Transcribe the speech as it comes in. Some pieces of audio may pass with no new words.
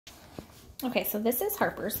Okay, so this is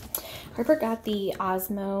Harper's. Harper got the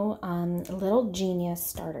Osmo Little Genius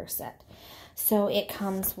starter set. So it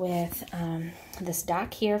comes with this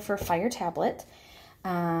dock here for Fire tablet,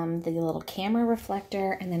 the little camera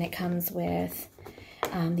reflector, and then it comes with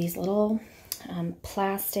these little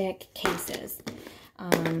plastic cases.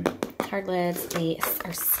 Hard lids, they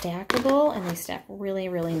are stackable and they stack really,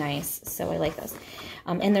 really nice. So I like those.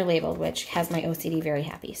 And they're labeled, which has my OCD very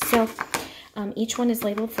happy. So each one is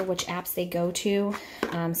labeled for which apps they go to.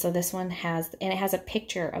 So this one has, and it has a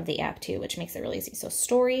picture of the app too, which makes it really easy. So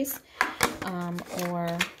stories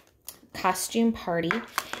or costume party.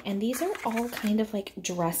 And these are all kind of like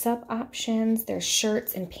dress up options. There's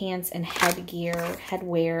shirts and pants and headgear,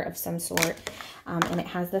 headwear of some sort. And it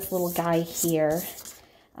has this little guy here.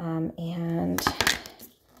 And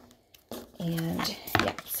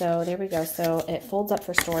yeah, so there we go. So it folds up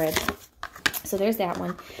for storage. So there's that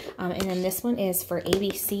one. And then this one is for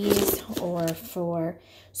ABCs or for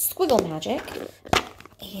Squiggle Magic.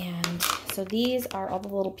 And so these are all the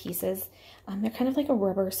little pieces. They're kind of like a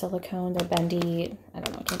rubber silicone. They're bendy. I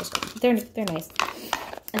don't know. I can't describe them. They're nice.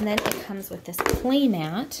 And then it comes with this play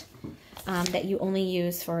mat that you only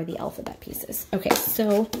use for the alphabet pieces. Okay,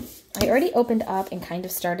 so I already opened up and kind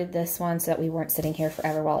of started this one so that we weren't sitting here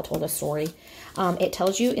forever while it told a story. It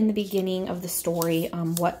tells you in the beginning of the story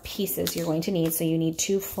what pieces you're going to need. So you need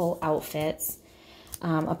 2 full outfits,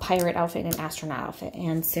 a pirate outfit and an astronaut outfit.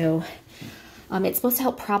 And so it's supposed to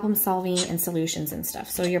help problem solving and solutions and stuff.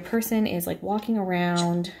 So your person is like walking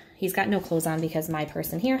around. He's got no clothes on because my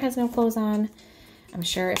person here has no clothes on. I'm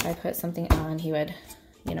sure if I put something on, he would,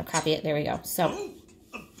 you know, copy it. There we go. So,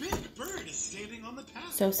 a big bird is standing on the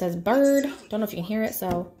path. So it says bird. Don't know if you can hear it.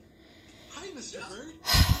 So, hi, Mr. Bird.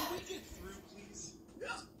 Can we get through, please?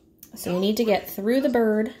 So you need to get through the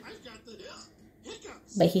bird. I've got the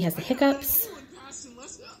hiccups. But he has the hiccups.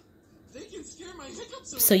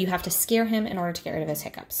 So you have to scare him in order to get rid of his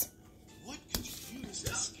hiccups. What could you use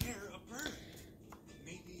to scare a bird?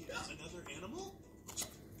 Maybe another animal?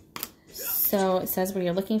 So it says where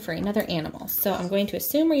you're looking for another animal. So I'm going to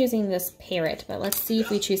assume we're using this parrot, but let's see if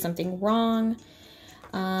we choose something wrong.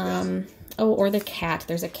 Oh, or the cat.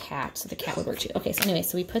 There's a cat, so the cat would work too. Okay, so anyway,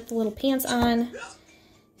 so we put the little pants on.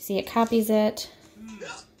 See, it copies it.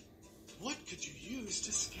 What could you use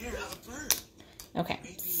to scare a bird? Okay.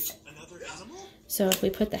 Maybe another animal? So if we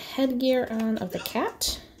put the headgear on of the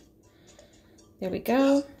cat, there we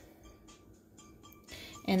go.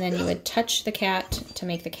 And then you would touch the cat to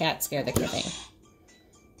make the cat scare the thing.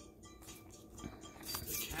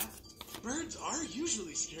 The cat? Birds are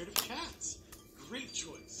usually scared of cats. Great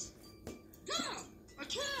choice. A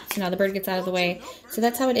cat! So now the bird gets out of the way. So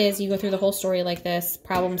that's how it is. You go through the whole story like this.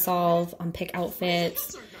 Problem solve, pick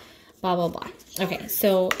outfits, blah, blah, blah. Okay,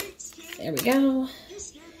 so there we go.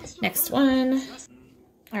 Next one.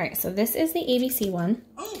 All right, so this is the ABC one.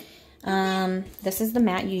 This is the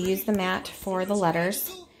mat. You use the mat for the letters.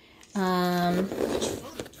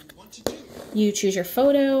 You choose your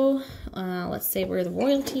photo. Let's say we're the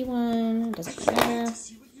royalty one. Doesn't matter.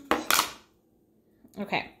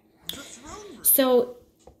 Okay. So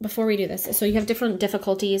before we do this, so you have different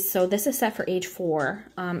difficulties. So this is set for age 4,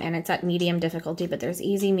 and it's at medium difficulty, but there's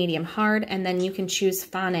easy, medium, hard, and then you can choose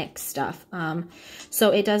phonic stuff. So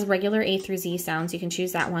it does regular A through Z sounds. You can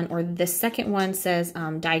choose that one, or the second one says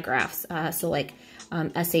digraphs. So like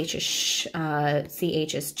SH is sh,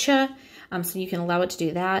 CH is ch. So you can allow it to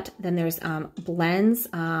do that. Then there's blends,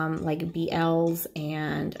 like BLs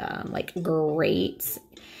and like greats.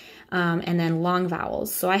 And then long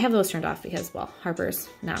vowels. So I have those turned off because, well, Harper's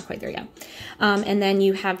not quite there yet. And then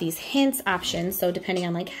you have these hints options. So depending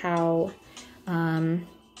on like how,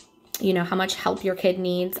 you know, how much help your kid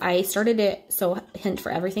needs. I started it so hint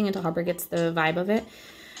for everything until Harper gets the vibe of it.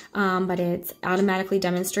 But it's automatically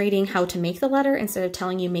demonstrating how to make the letter instead of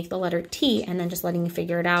telling you make the letter T and then just letting you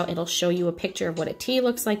figure it out. It'll show you a picture of what a T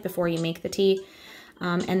looks like before you make the T.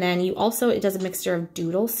 And then you also, it does a mixture of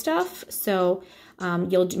doodle stuff. So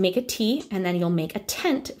you'll make a T and then you'll make a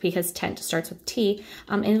tent because tent starts with T.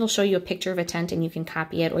 And it'll show you a picture of a tent and you can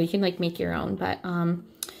copy it or you can like make your own. But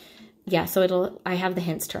yeah, so I have the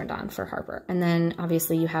hints turned on for Harper. And then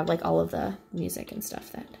obviously you have like all of the music and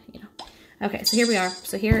stuff that, you know. Okay, so here we are.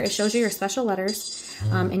 So here it shows you your special letters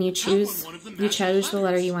and you choose the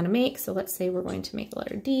letter you want to make. So let's say we're going to make the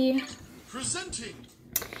letter D.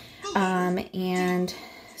 And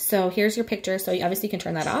so here's your picture. So obviously you can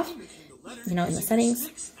turn that off, you know, in the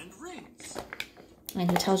settings. And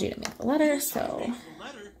he tells you to make the letter. So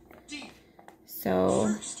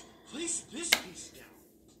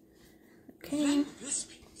okay. I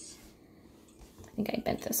think I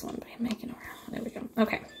bent this one by making it around. There we go.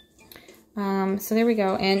 Okay. So there we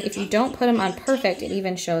go. And if you don't put them on perfect, it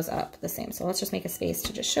even shows up the same. So let's just make a space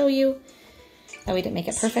to just show you that we didn't make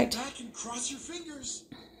it perfect. Back and cross your fingers.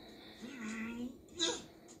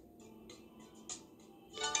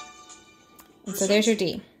 And so there's your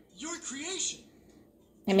D. Your creation.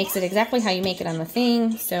 It makes it exactly how you make it on the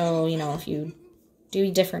thing. So, you know, if you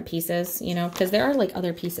do different pieces, you know, because there are like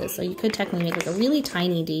other pieces. So you could technically make like a really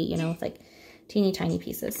tiny D, you know, with like teeny tiny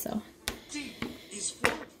pieces. So. D is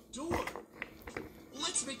for door.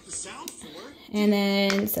 Let's make the sound for. And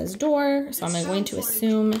then it says door. So I'm going to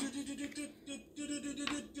assume. Door.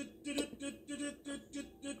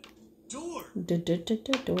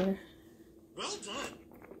 Door. Well done.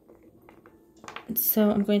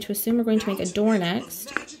 So I'm going to assume we're going to make a door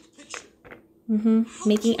next.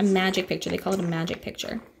 Making a magic picture. They call it a magic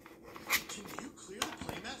picture. Can you clear the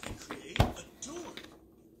playmat and create a door?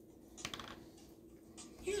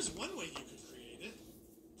 Here's one way you could create it.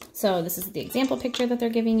 So this is the example picture that they're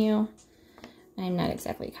giving you. I'm not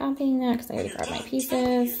exactly copying that because I already grabbed my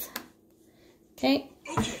pieces. Okay.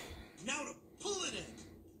 Okay, now to pull it in.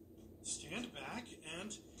 Stand back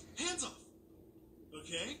and hands off.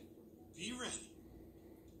 Okay, be ready.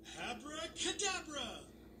 Abracadabra!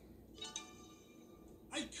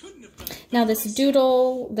 I couldn't have done it. Now this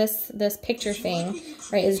doodle, this picture thing,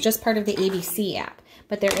 right, is just part of the ABC app.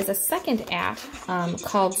 But there is a second app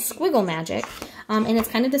called Squiggle Magic, and it's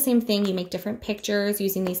kind of the same thing. You make different pictures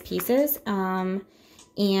using these pieces, and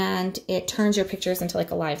it turns your pictures into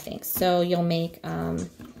like a live thing. So you'll make,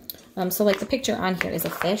 so like the picture on here is a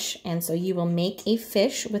fish, and so you will make a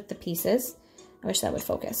fish with the pieces. I wish that would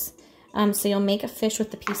focus. So you'll make a fish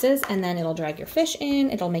with the pieces, and then it'll drag your fish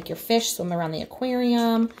in. It'll make your fish swim around the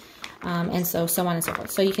aquarium, and so on and so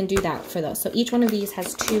forth. So you can do that for those. So each one of these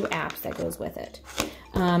has 2 apps that goes with it.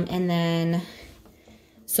 And then,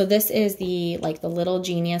 so this is the, like the Little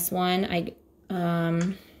Genius one.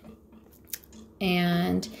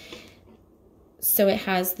 And so it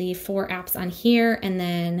has the 4 apps on here, and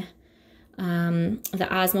then the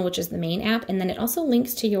Osmo, which is the main app. And then it also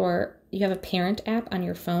links to you have a parent app on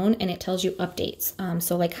your phone, and it tells you updates.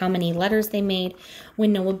 So like how many letters they made.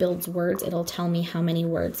 When Noah builds words, it'll tell me how many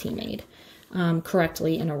words he made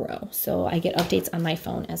correctly in a row. So I get updates on my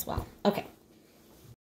phone as well. Okay.